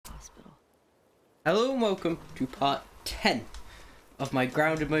Hello and welcome to part 10 of my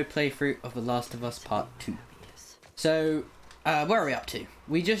grounded mode playthrough of The Last of Us Part 2. So, where are we up to?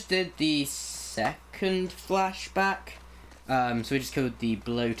 We just did the second flashback. So we just killed the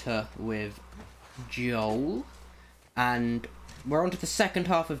bloater with Joel. And we're on to the second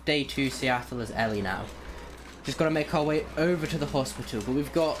half of day 2, Seattle as Ellie now. Just got to make our way over to the hospital, but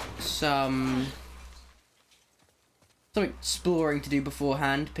we've got some exploring to do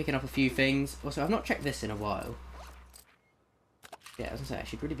beforehand, picking up a few things. Also, I've not checked this in a while. Yeah, I was gonna say, I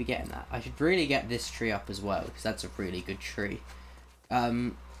should really be getting that. I should really get this tree up as well, because that's a really good tree.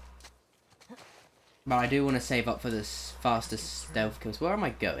 But I do want to save up for this fastest stealth kills. Where am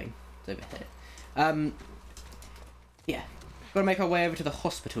I going? It's over here. Yeah. Gotta make our way over to the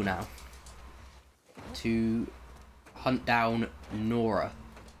hospital now. To hunt down Nora.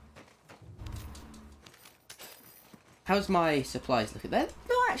 How's my supplies looking? They're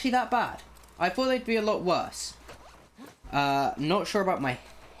not actually that bad. I thought they'd be a lot worse. Not sure about my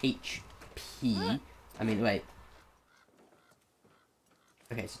HP. I mean, wait.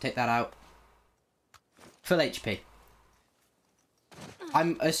 Okay, so take that out. Full HP.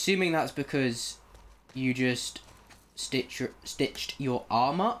 I'm assuming that's because you just stitched your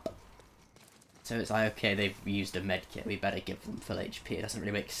arm up. So it's like, okay, they've used a medkit. We better give them full HP. It doesn't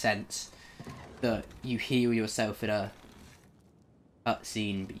really make sense that you heal yourself in a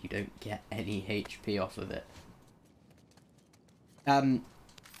cutscene, but you don't get any HP off of it. Yeah,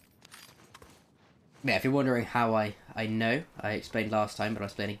 if you're wondering how I know, I explained last time, but I'll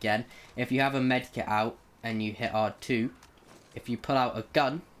explain again. If you have a medkit out and you hit R2, if you pull out a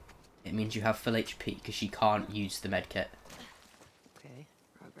gun, it means you have full HP, because she can't use the medkit. Okay,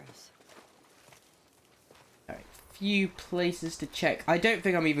 progress. Alright, few places to check. I don't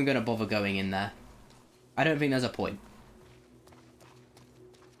think I'm even going to bother going in there. I don't think there's a point.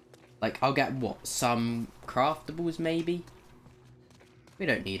 Like, I'll get, what, some craftables, maybe? We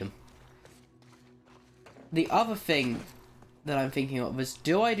don't need them. The other thing that I'm thinking of is,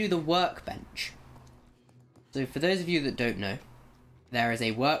 do I do the workbench? So, for those of you that don't know, there is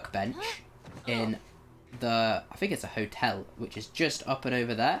a workbench in the, I think it's a hotel, which is just up and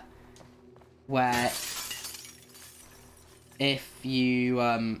over there, where if you,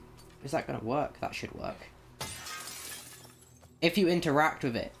 is that going to work? That should work. If you interact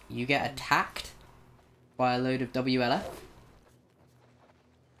with it, you get attacked by a load of WLF.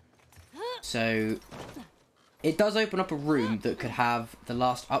 So, it does open up a room that could have the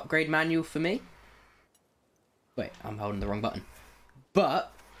last upgrade manual for me. Wait, I'm holding the wrong button.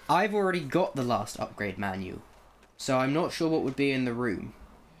 But, I've already got the last upgrade manual. So I'm not sure what would be in the room.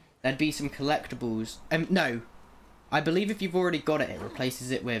 There'd be some collectibles. No. I believe if you've already got it, it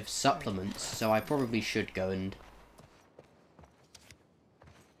replaces it with supplements. So I probably should go and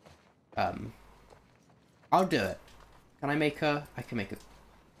I'll do it. Can I make a... I can make a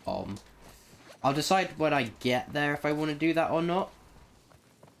bomb. I'll decide when I get there if I want to do that or not.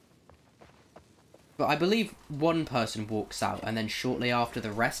 But I believe one person walks out and then shortly after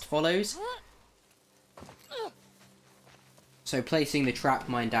the rest follows. So placing the trap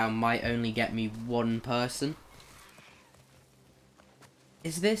mine down might only get me one person.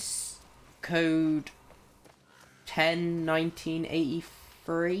 Is this code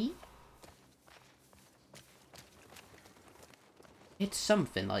 10-1983? It's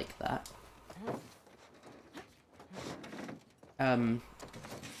something like that. I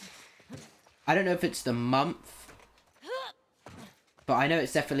don't know if it's the month, but I know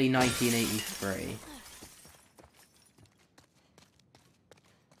it's definitely 1983.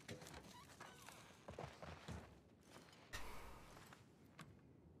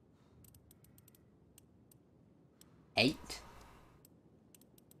 Eight?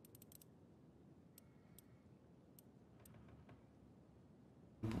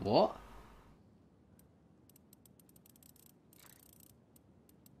 What?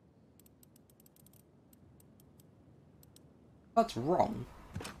 That's wrong.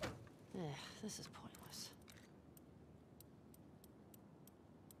 This is pointless.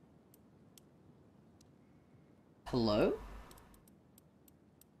 Hello?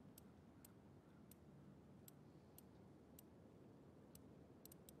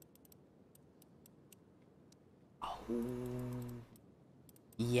 Oh.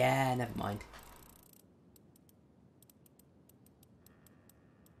 Yeah, never mind.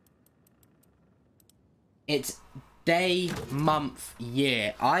 It's day, month,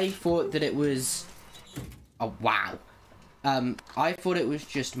 year. I thought that it was... Oh, wow. I thought it was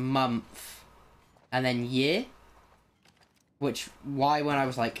just month and then year. Which, why when I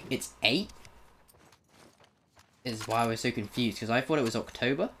was like, it's 8? Is why I was so confused, because I thought it was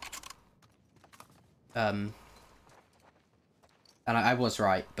October. And I was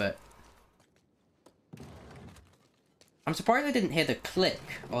right, but I'm surprised I didn't hear the click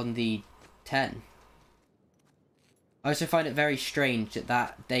on the 10. I also find it very strange that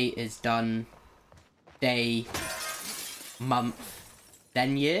that date is done day, month,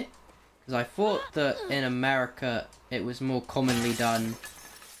 then year. Because I thought that in America it was more commonly done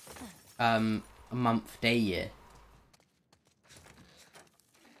a month, day, year.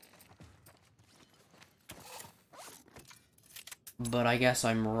 But I guess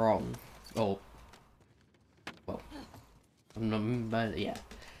I'm wrong. Oh. Well. I'm not, but yeah.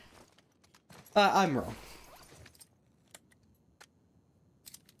 I'm wrong.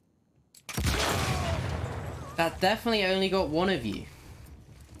 That definitely only got one of you.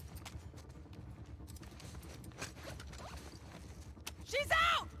 She's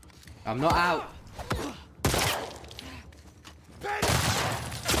out! I'm not out.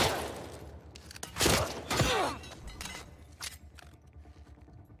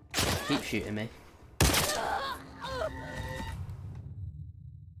 Keep shooting me.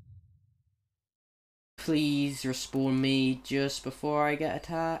 Please respawn me just before I get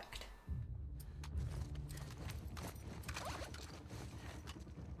attacked.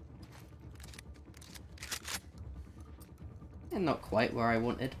 And not quite where I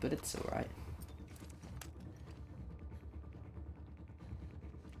wanted, but it's alright.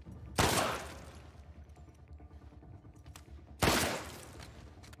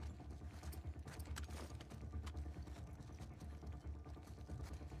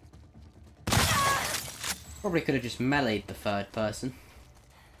 Probably could have just meleeed the third person.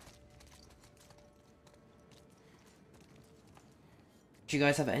 Do you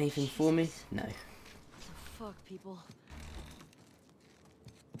guys have anything for me? No. What the fuck, people?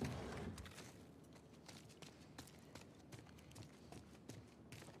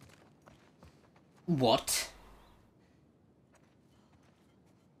 What?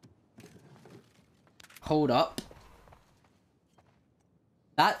 Hold up.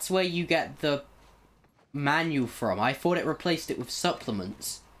 That's where you get the manual from. I thought it replaced it with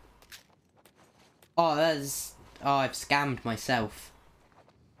supplements. Oh, there's... Oh, I've scammed myself.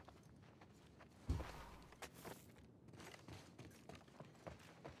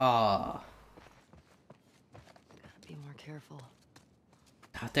 Ah. Gotta be more careful.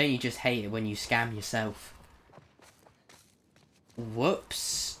 Oh, don't you just hate it when you scam yourself?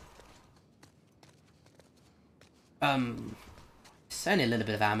 Whoops. It's only a little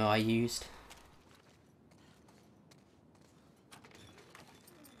bit of ammo I used.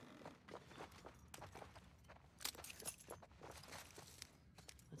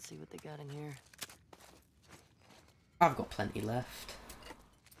 Let's see what they got in here. I've got plenty left.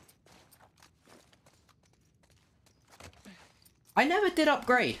 I never did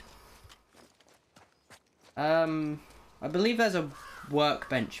upgrade. I believe there's a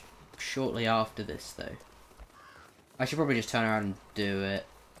workbench shortly after this, though. I should probably just turn around and do it.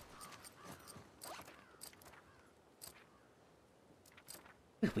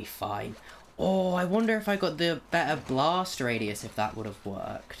 It'll be fine. Oh, I wonder if I got the better blast radius, if that would have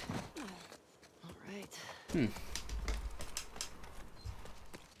worked. Alright.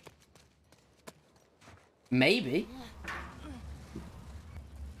 Maybe.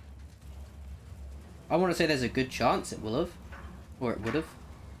 I want to say there's a good chance it will have. Or it would have.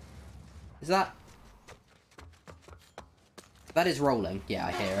 Is that... That is rolling. Yeah,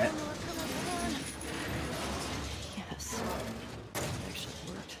 I hear it. Yes. That actually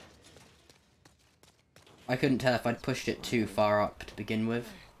worked. I couldn't tell if I'd pushed it too far up to begin with.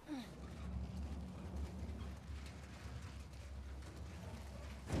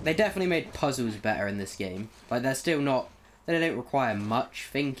 They definitely made puzzles better in this game. Like, they're still not... They don't require much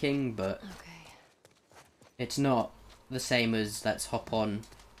thinking, but... Okay. It's not the same as let's hop on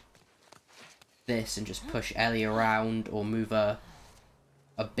this and just push Ellie around or move a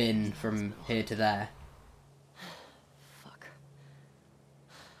bin from here to there. Fuck.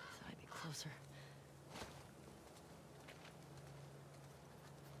 Thought I'd be closer.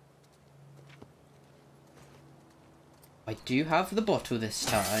 I do have the bottle this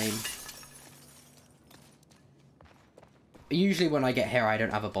time. Usually when I get here I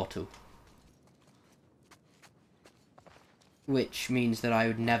don't have a bottle. Which means that I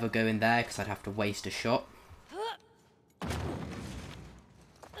would never go in there because I'd have to waste a shot.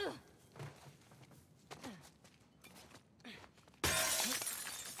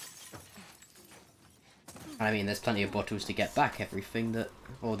 I mean, there's plenty of bottles to get back everything that...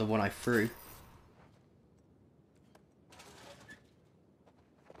 Or the one I threw.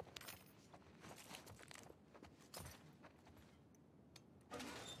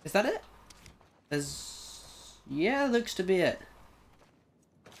 Is that it? There's... yeah, looks to be it.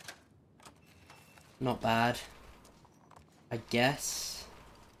 Not bad. I guess.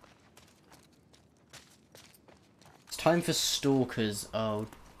 It's time for stalkers. Oh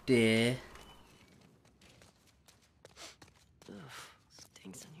dear. Ugh,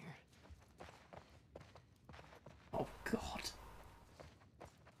 stinks in here. Oh god.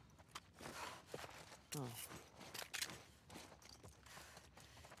 Oh.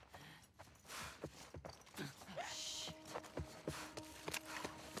 Shit.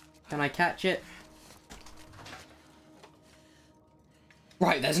 Can I catch it?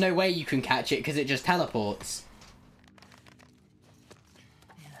 Right, there's no way you can catch it because it just teleports.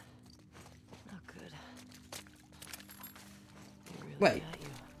 Yeah. Not good. They really Wait. got you.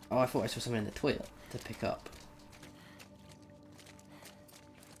 Oh, I thought I saw something in the toilet to pick up.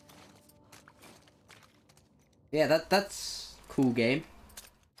 Yeah, that's cool game.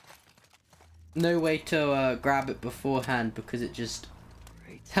 No way to grab it beforehand because it just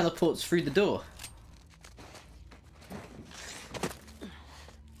Great. teleports through the door.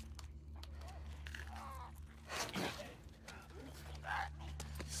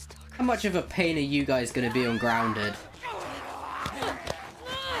 How much of a pain are you guys going to be on Grounded?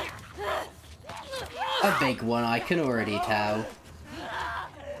 A big one, I can already tell.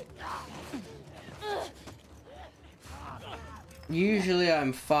 Usually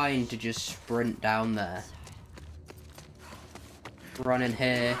I'm fine to just sprint down there. Run in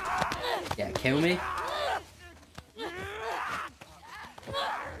here. Yeah, kill me. I'm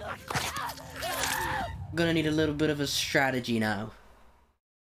gonna need a little bit of a strategy now.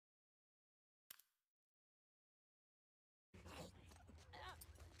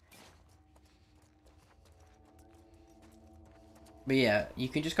 But yeah, you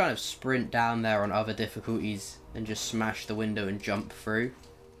can just kind of sprint down there on other difficulties and just smash the window and jump through.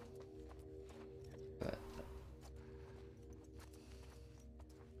 But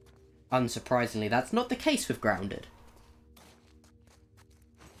unsurprisingly, that's not the case with Grounded.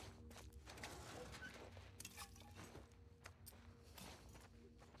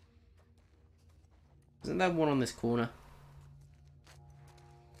 Isn't there one on this corner?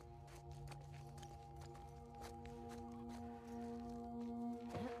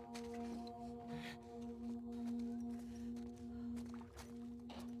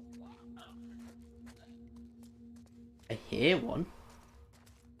 I hear one.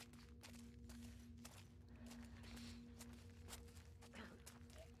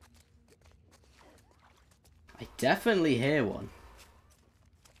 I definitely hear one.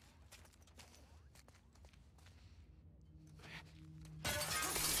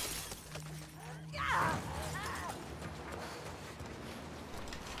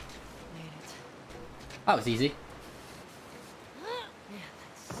 Made it. That was easy. Man,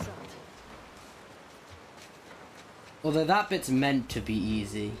 that sucked. Although that bit's meant to be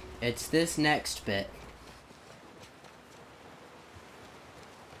easy. It's this next bit.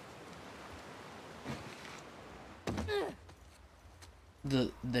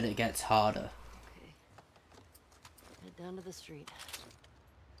 That it gets harder. Okay. Head down to the street.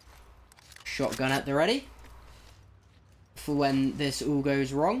 Shotgun at the ready. For when this all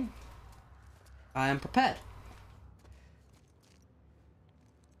goes wrong, I am prepared.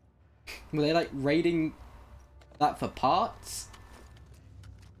 Were they like raiding that for parts?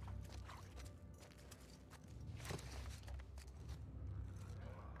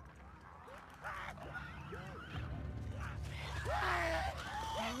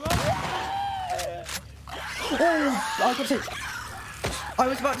 Oh, I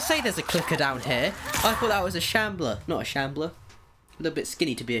was about to say there's a clicker down here. I thought that was a shambler, not a shambler. A little bit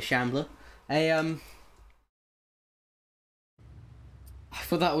skinny to be a shambler. I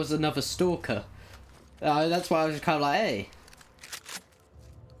thought that was another stalker. That's why I was just kind of like, hey.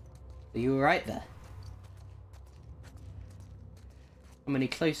 Are you alright there? Come any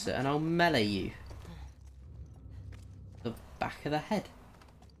closer and I'll melee you. The back of the head.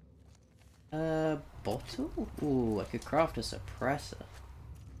 Bottle? Ooh, I could craft a suppressor.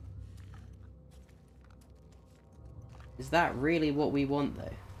 Is that really what we want though?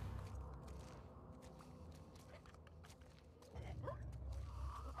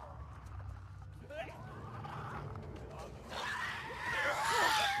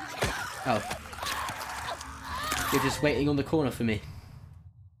 Oh. You're just waiting on the corner for me.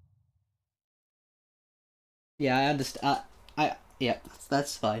 Yeah, I understand. Yeah,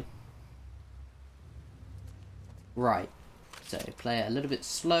 that's fine. Right. So, play it a little bit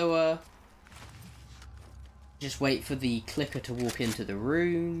slower. Just wait for the clicker to walk into the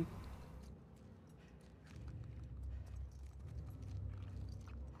room.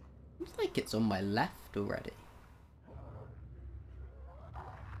 Looks like it's on my left already.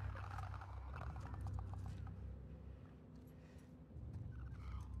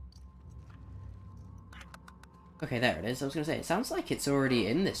 Okay, there it is. I was going to say, it sounds like it's already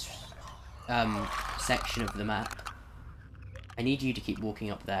in this section of the map. I need you to keep walking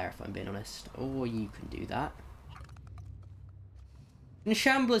up there, if I'm being honest. Or you can do that. Can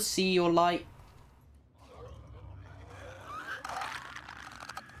Shamblers see your light?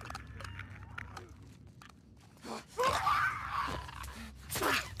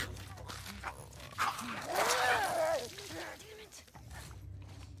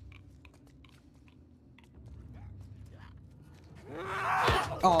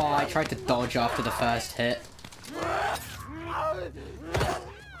 Oh, I tried to dodge after the first hit.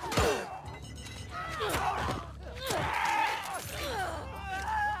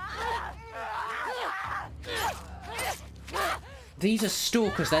 These are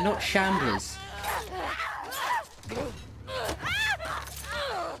stalkers, they're not shamblers.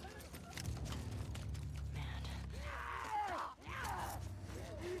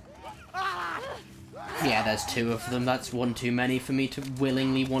 Yeah, there's two of them. That's one too many for me to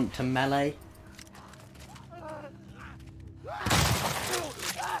willingly want to melee.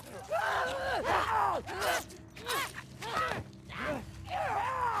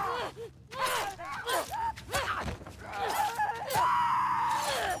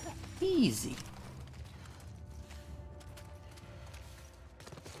 Easy.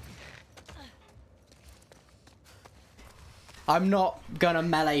 I'm not gonna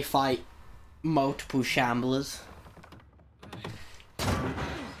melee fight multiple shamblers.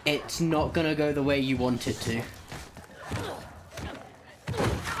 It's not gonna go the way you want it to.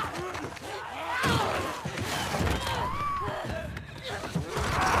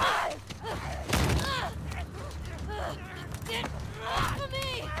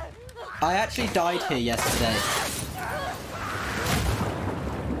 I actually died here yesterday.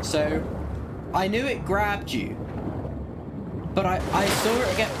 So, I knew it grabbed you. But I saw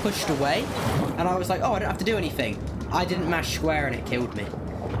it get pushed away, and I was like, oh, I don't have to do anything. I didn't mash square and it killed me.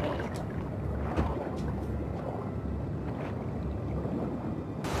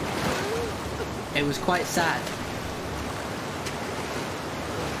 It was quite sad.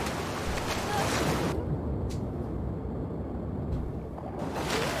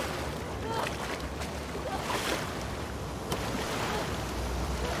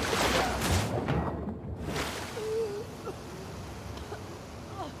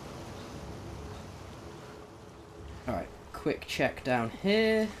 Alright, quick check down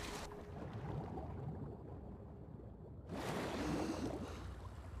here.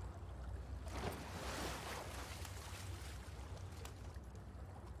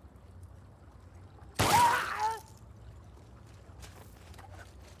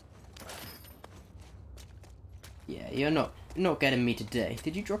 Yeah, you're not getting me today.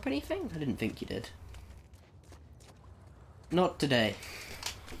 Did you drop anything? I didn't think you did. Not today.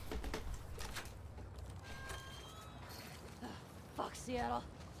 Fuck Seattle.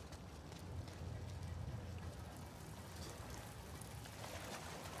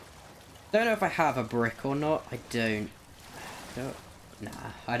 Don't know if I have a brick or not. I don't. Nah,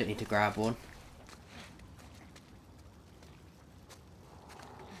 I don't need to grab one.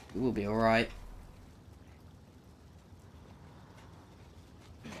 We'll be alright.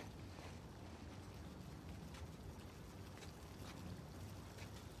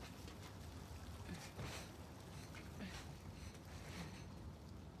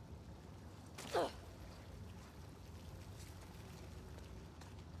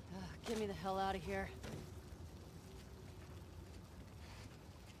 Get me the hell out of here.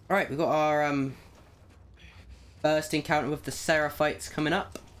 Alright, we've got our first encounter with the Seraphites coming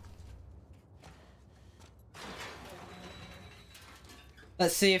up.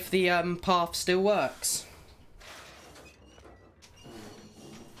 Let's see if the path still works.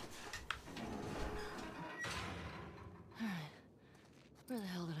 Alright. Where the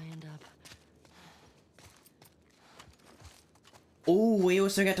hell did I end up? Oh, we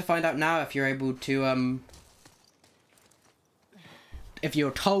also get to find out now if you're able to, if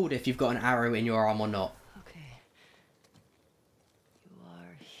you're told if you've got an arrow in your arm or not. Okay. You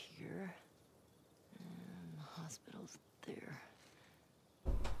are here. And the hospital's there.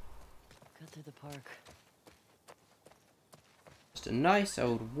 Cut through the park. Just a nice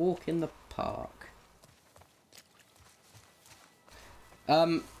old walk in the park.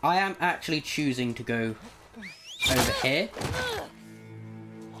 I am actually choosing to go over here.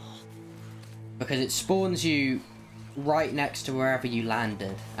 Because it spawns you right next to wherever you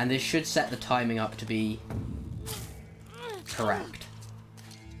landed. And this should set the timing up to be correct.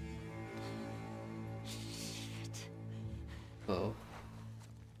 Oh.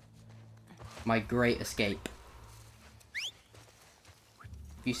 My great escape.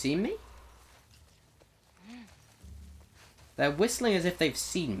 Have you seen me? They're whistling as if they've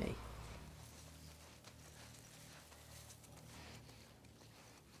seen me.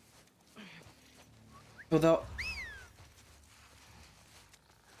 Although,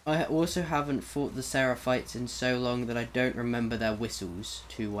 I also haven't fought the Seraphites in so long that I don't remember their whistles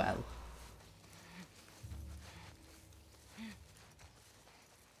too well.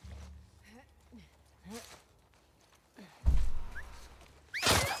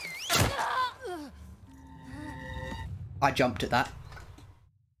 I jumped at that.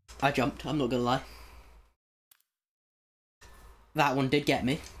 I jumped, I'm not gonna lie. That one did get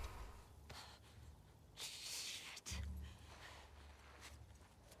me.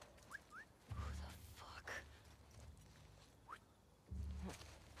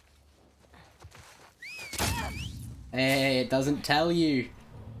 Hey, it doesn't tell you.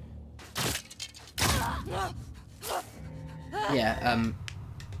 Yeah, I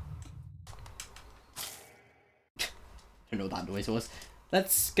don't know what that noise was.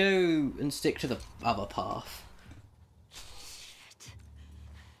 Let's go and stick to the other path.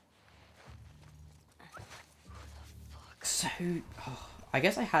 So, oh, I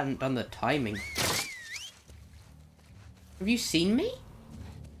guess I hadn't done the timing. Have you seen me?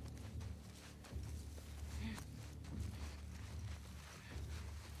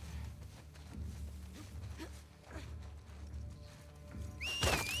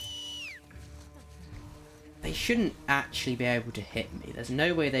 They shouldn't actually be able to hit me. There's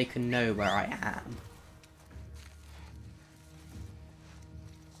no way they can know where I am.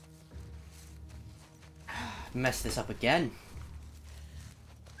 Mess this up again.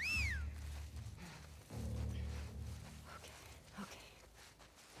 Okay.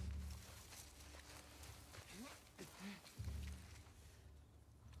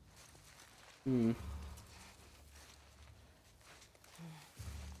 Hmm.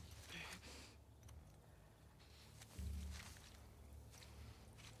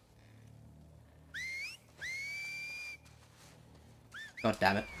 God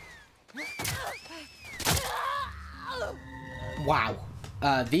damn it. Wow.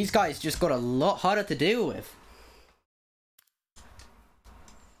 These guys just got a lot harder to deal with.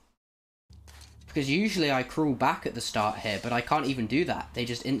 Because usually I crawl back at the start here, but I can't even do that. They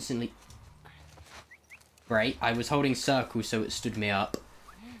just instantly... Great, I was holding circle so it stood me up.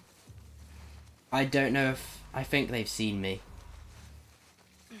 I don't know if... I think they've seen me.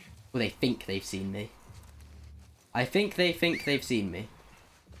 Well, they think they've seen me. I think they've seen me.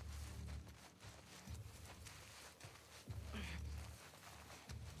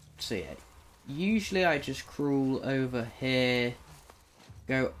 So yeah, usually I just crawl over here,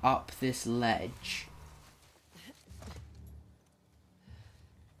 go up this ledge.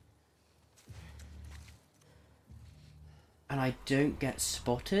 And I don't get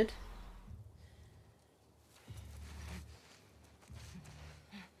spotted.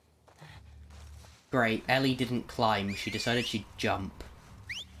 Great, Ellie didn't climb, she decided she'd jump.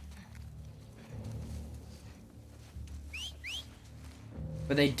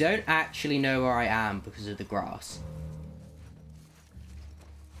 But they don't actually know where I am because of the grass.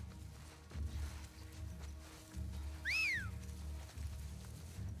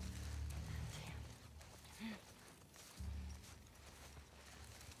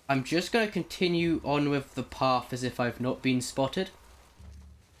 I'm just going to continue on with the path as if I've not been spotted.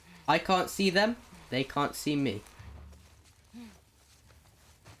 I can't see them. They can't see me.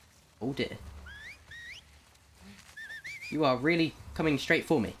 Oh dear. You are really coming straight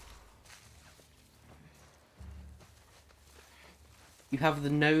for me. You have the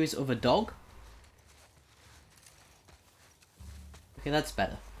nose of a dog? Okay, that's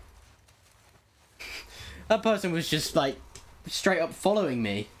better. That person was just like straight up following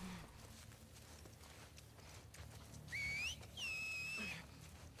me.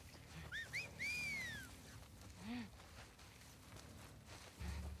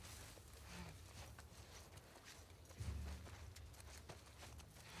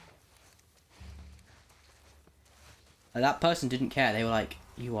 Like, that person didn't care. They were like,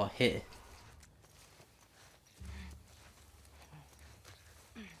 you are here.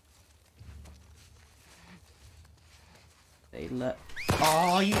 They let...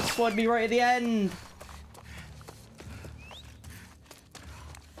 Oh, you spawned me right at the end!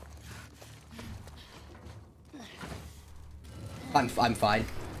 I'm fine.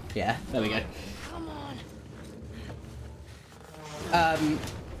 Yeah, there we go. Come on.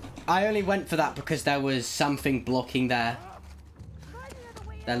 I only went for that because there was something blocking their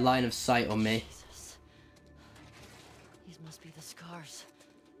line of sight on me. Jesus. These must be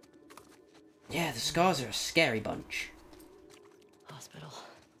Yeah, the scars are a scary bunch. Hospital.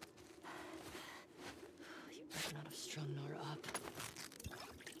 You better not have strung Nora up.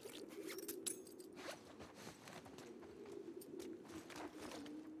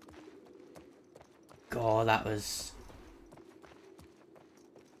 God, that was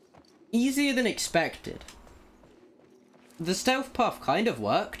easier than expected. The stealth path kind of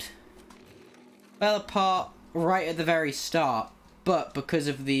worked. Fell apart right at the very start, but because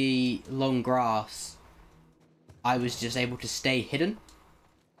of the long grass, I was just able to stay hidden.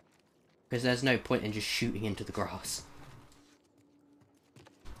 Because there's no point in just shooting into the grass.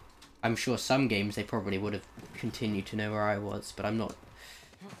 I'm sure some games they probably would have continued to know where I was, but I'm not.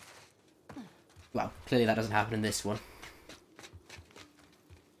 Well, clearly that doesn't happen in this one.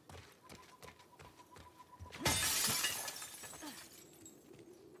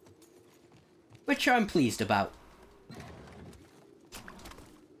 Which I'm pleased about.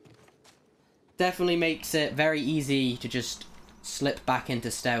 Definitely makes it very easy to just slip back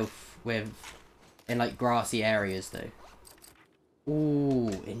into stealth in like grassy areas though. Ooh,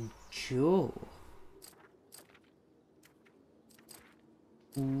 endure.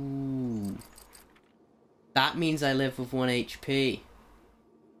 Ooh. That means I live with 1 HP.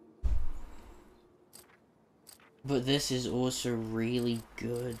 But this is also really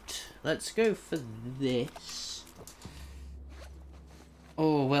good. Let's go for this.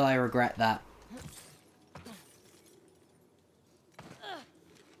 Oh, will I regret that?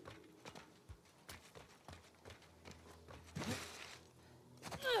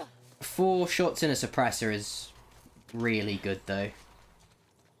 Four shots in a suppressor is really good though.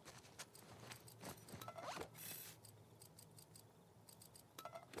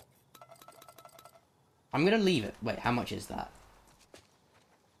 I'm gonna leave it. Wait, how much is that?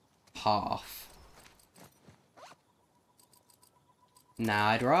 Half. Nah,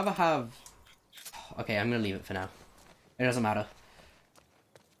 I'd rather have... Okay, I'm gonna leave it for now. It doesn't matter.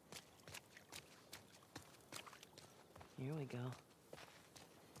 Here we go.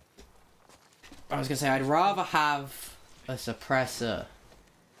 I was gonna say, I'd rather have a suppressor.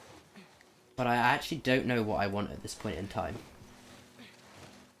 But I actually don't know what I want at this point in time.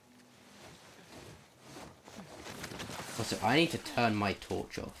 Also, I need to turn my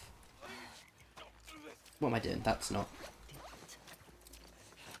torch off. What am I doing? That's not...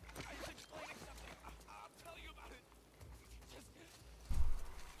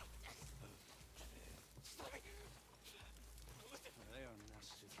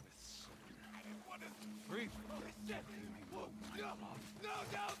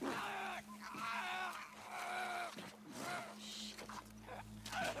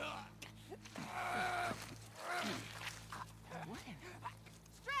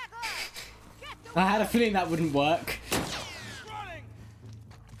 I had a feeling that wouldn't work.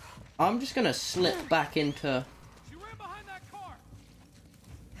 I'm just gonna slip back into... She ran behind that car.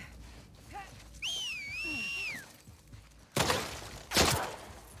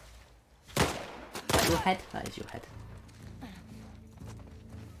 Your head? That is your head.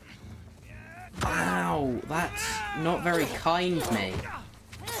 Ow! That's not very kind, mate.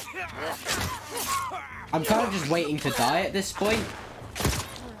 I'm kind of just waiting to die at this point.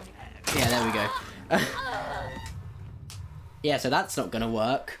 Yeah, there we go. Yeah, so that's not gonna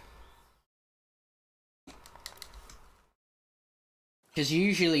work. Because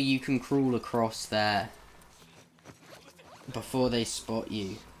usually you can crawl across there before they spot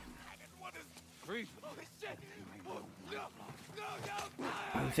you.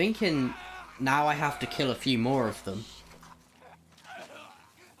 I'm thinking now I have to kill a few more of them.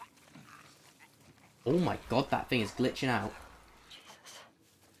 Oh my god, that thing is glitching out.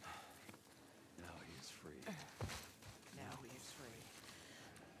 Now he is free. Now he is free.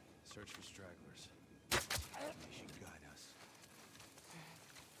 Search for stragglers. They should guide us.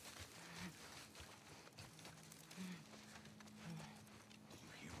 Did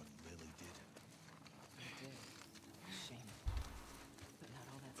you hear what Lily did? I did. Shame. But not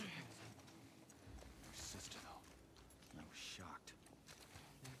all that surprising. Her sister, though. I was shocked.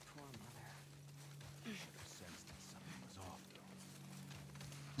 My poor mother. Should have sensed that something was off,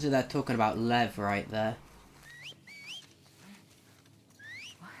 though. So they're talking about Lev right there.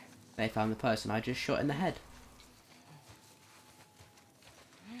 They found the person I just shot in the head.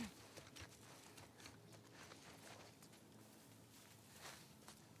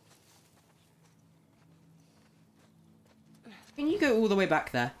 Can you go all the way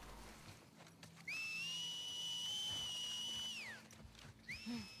back there?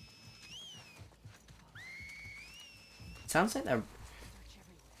 Sounds like they're...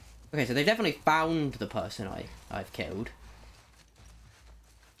 Okay, so they've definitely found the person I've killed.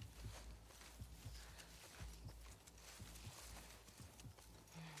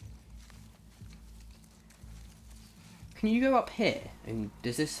 can you go up here? And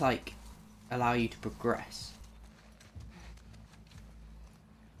does this, like, allow you to progress?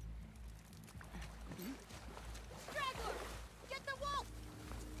 Straggler! Get the wolf!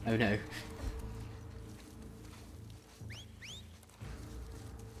 Oh no.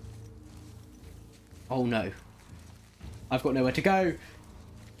 Oh no. I've got nowhere to go.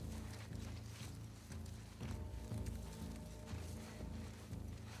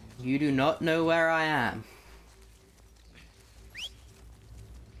 You do not know where I am.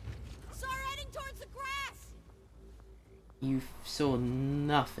 Start heading towards the grass! You saw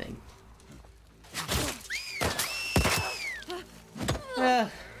nothing.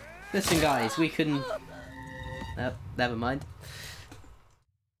 Listen guys, we can... never mind.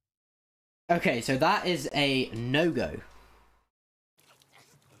 Okay, so that is a no-go.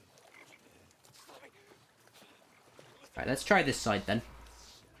 Right, let's try this side then.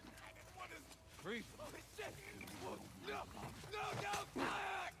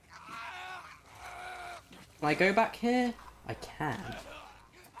 Can I go back here? I can. Now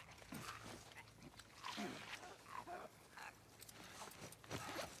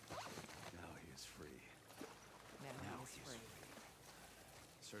he is free. Now he is free.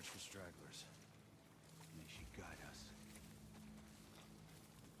 Search for stragglers. May she guide us.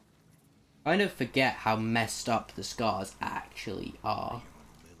 I kind of forget how messed up the scars actually are.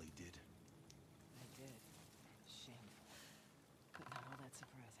 Lily did. I did. Shameful. But not all that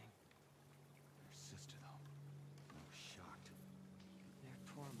surprising. Her sister, though. I was shocked. Their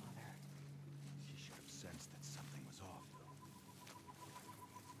poor mother. She should have sensed that something was off, though.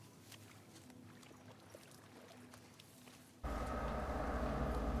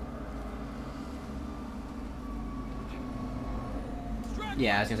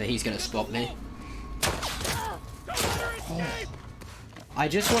 Yeah, I was gonna say, he's gonna spot me. I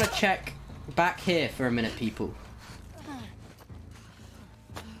just want to check back here for a minute, people.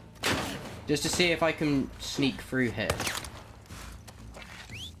 Just to see if I can sneak through here.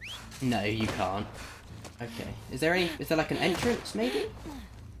 No, you can't. Okay. Is there like an entrance, maybe?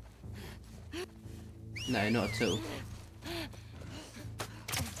 No, not at all.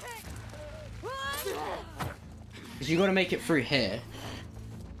 Because you gotta make it through here.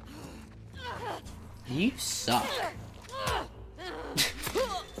 You suck.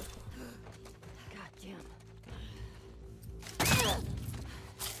 Goddamn.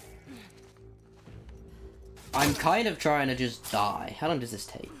 I'm kind of trying to just die. How long does this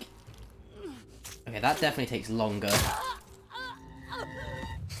take? Okay, that definitely takes longer.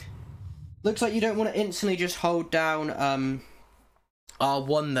 Looks like you don't want to instantly just hold down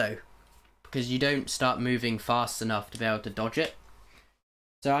R1 though, because you don't start moving fast enough to be able to dodge it.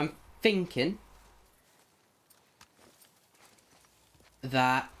 So I'm thinking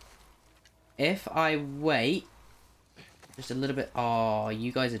that if I wait just a little bit... Oh,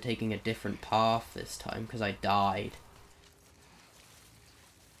 you guys are taking a different path this time because I died.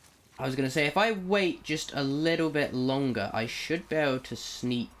 I was going to say, if I wait just a little bit longer, I should be able to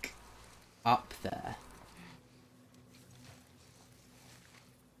sneak up there.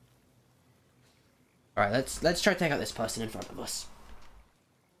 Alright, let's try to take out this person in front of us.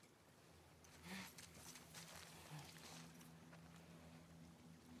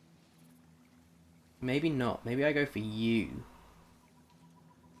 Maybe not. Maybe I go for you.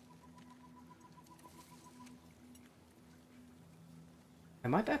 I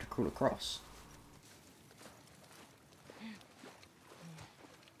might be able to crawl across.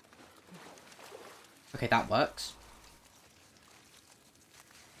 Okay, that works.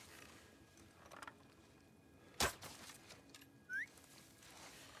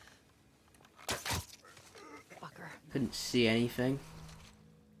 Fucker. Couldn't see anything.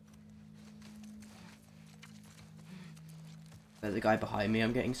 There's a guy behind me,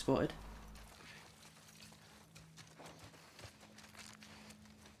 I'm getting spotted.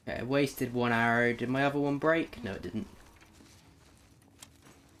 Okay, I wasted one arrow. Did my other one break? No, it didn't.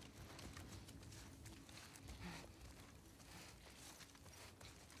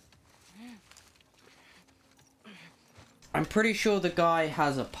 I'm pretty sure the guy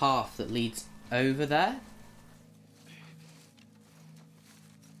has a path that leads over there.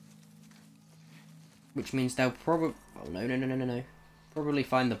 Which means they'll probably... Oh, no. Probably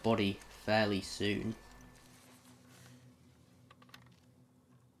find the body fairly soon.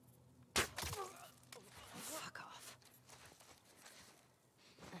 Fuck off.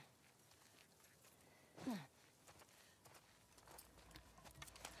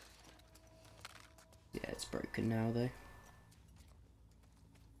 Yeah, it's broken now, though.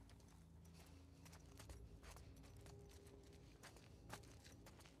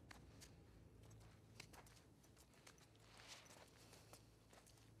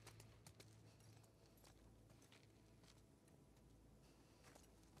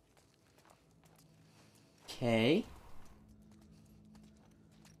 Okay.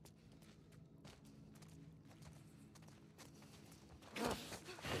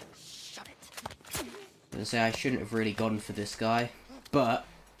 Shut it. I was gonna say I shouldn't have really gone for this guy, but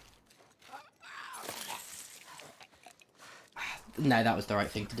no, that was the right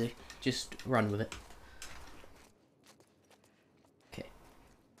thing to do. Just run with it. Okay.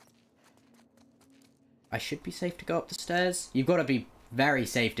 I should be safe to go up the stairs. You've got to be very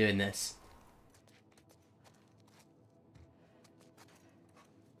safe doing this.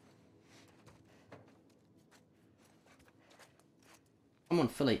 I'm on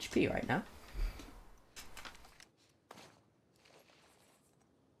full HP right now.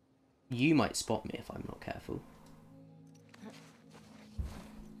 You might spot me if I'm not careful.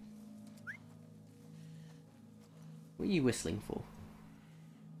 What are you whistling for?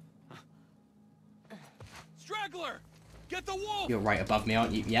 Straggler! Get the wolf! You're right above me,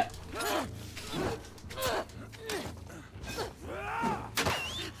 aren't you? Yep.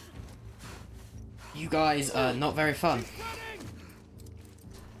 You guys are not very fun.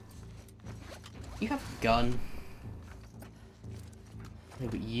 You have a gun. No,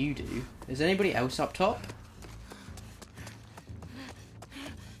 but you do. Is anybody else up top?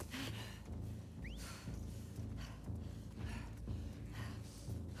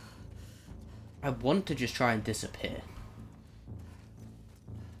 I want to just try and disappear.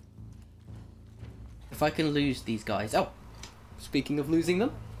 If I can lose these guys... Oh! Speaking of losing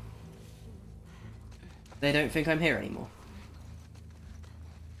them. They don't think I'm here anymore.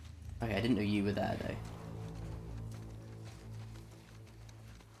 Okay, I didn't know you were there, though.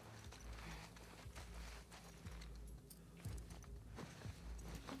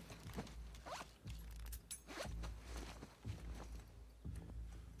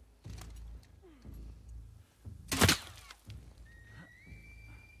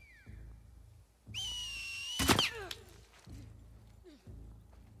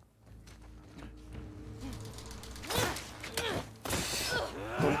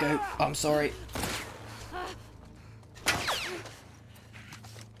 Gotta go. I'm sorry.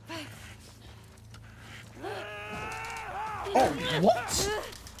 Oh, what?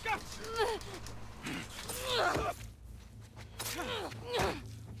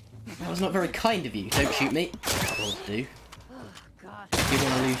 That was not very kind of you. Don't shoot me. That will do. If you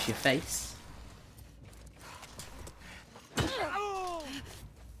want to lose your face.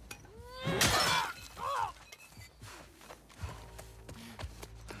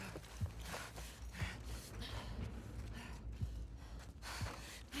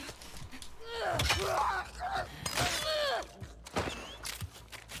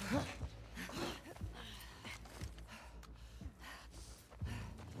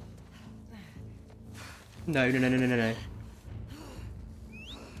 No.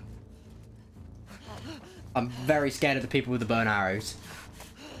 I'm very scared of the people with the burn arrows.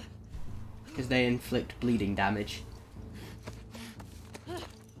 Because they inflict bleeding damage.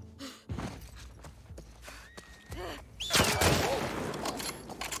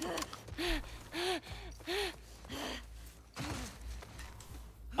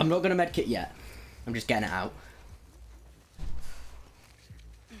 I'm not going to medkit yet. I'm just getting it out.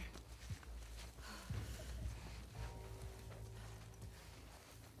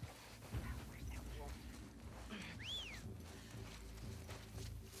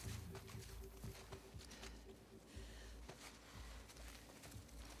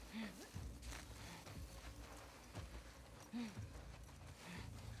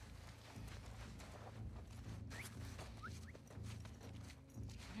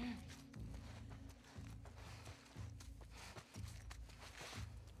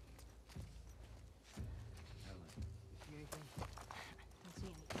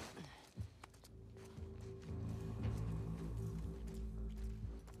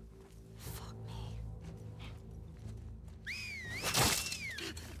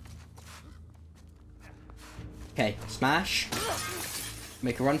 Okay, smash.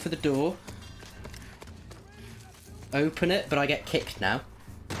 Make a run for the door. Open it, but I get kicked now.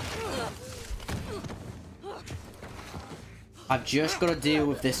 I've just got to deal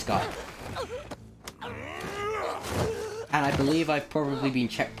with this guy. And I believe I've probably been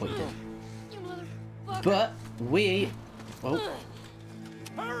checkpointed. But we... Oh.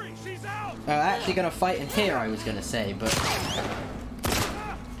 Hurry, she's out! Actually going to fight in here, I was going to say, but...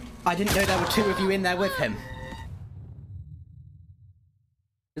 I didn't know there were two of you in there with him.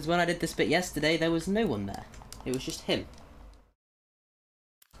 Because when I did this bit yesterday, there was no one there. It was just him.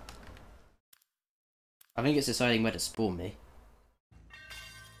 I think it's deciding where to spawn me.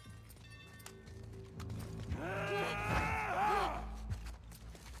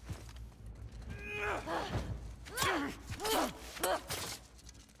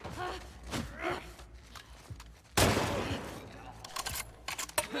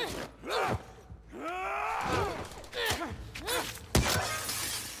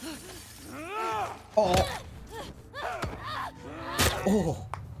 Oh. Oh.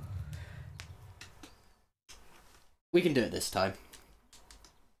 We can do it this time.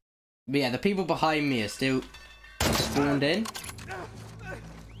 But yeah, the people behind me are still spawned in.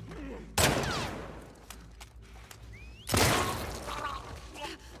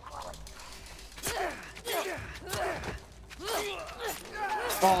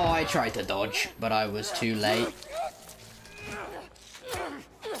 Oh, I tried to dodge, but I was too late.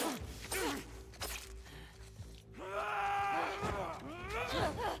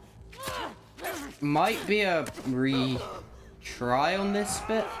 Might be a retry on this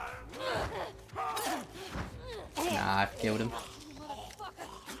bit. Nah, I've killed him.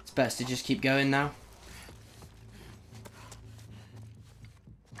 It's best to just keep going now.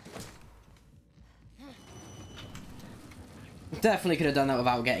 Definitely could have done that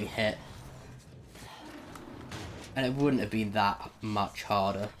without getting hit. And it wouldn't have been that much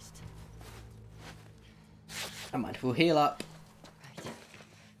harder. Never mind, we'll heal up.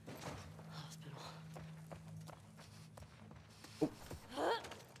 Oh.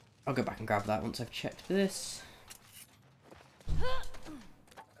 I'll go back and grab that once I've checked this.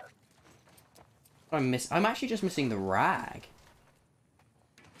 I'm actually just missing the rag.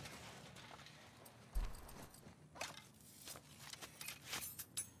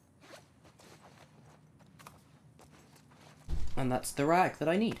 And that's the rag that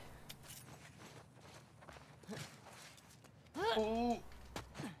I need. Oh.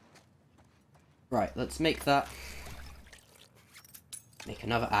 Right, let's make that. Make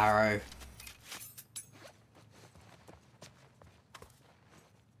another arrow.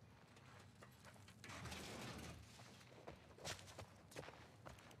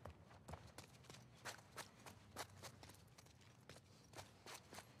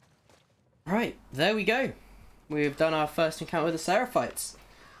 Right, there we go. We've done our first encounter with the Seraphites.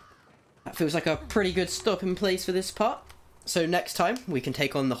 That feels like a pretty good stopping place for this part. So next time we can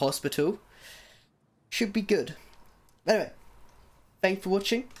take on the hospital. Should be good. Anyway, thanks for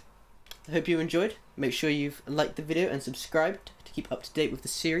watching. I hope you enjoyed. Make sure you've liked the video and subscribed to keep up to date with the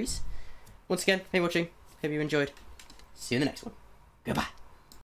series. Once again, thanks for watching. Hope you enjoyed. See you in the next one. Goodbye.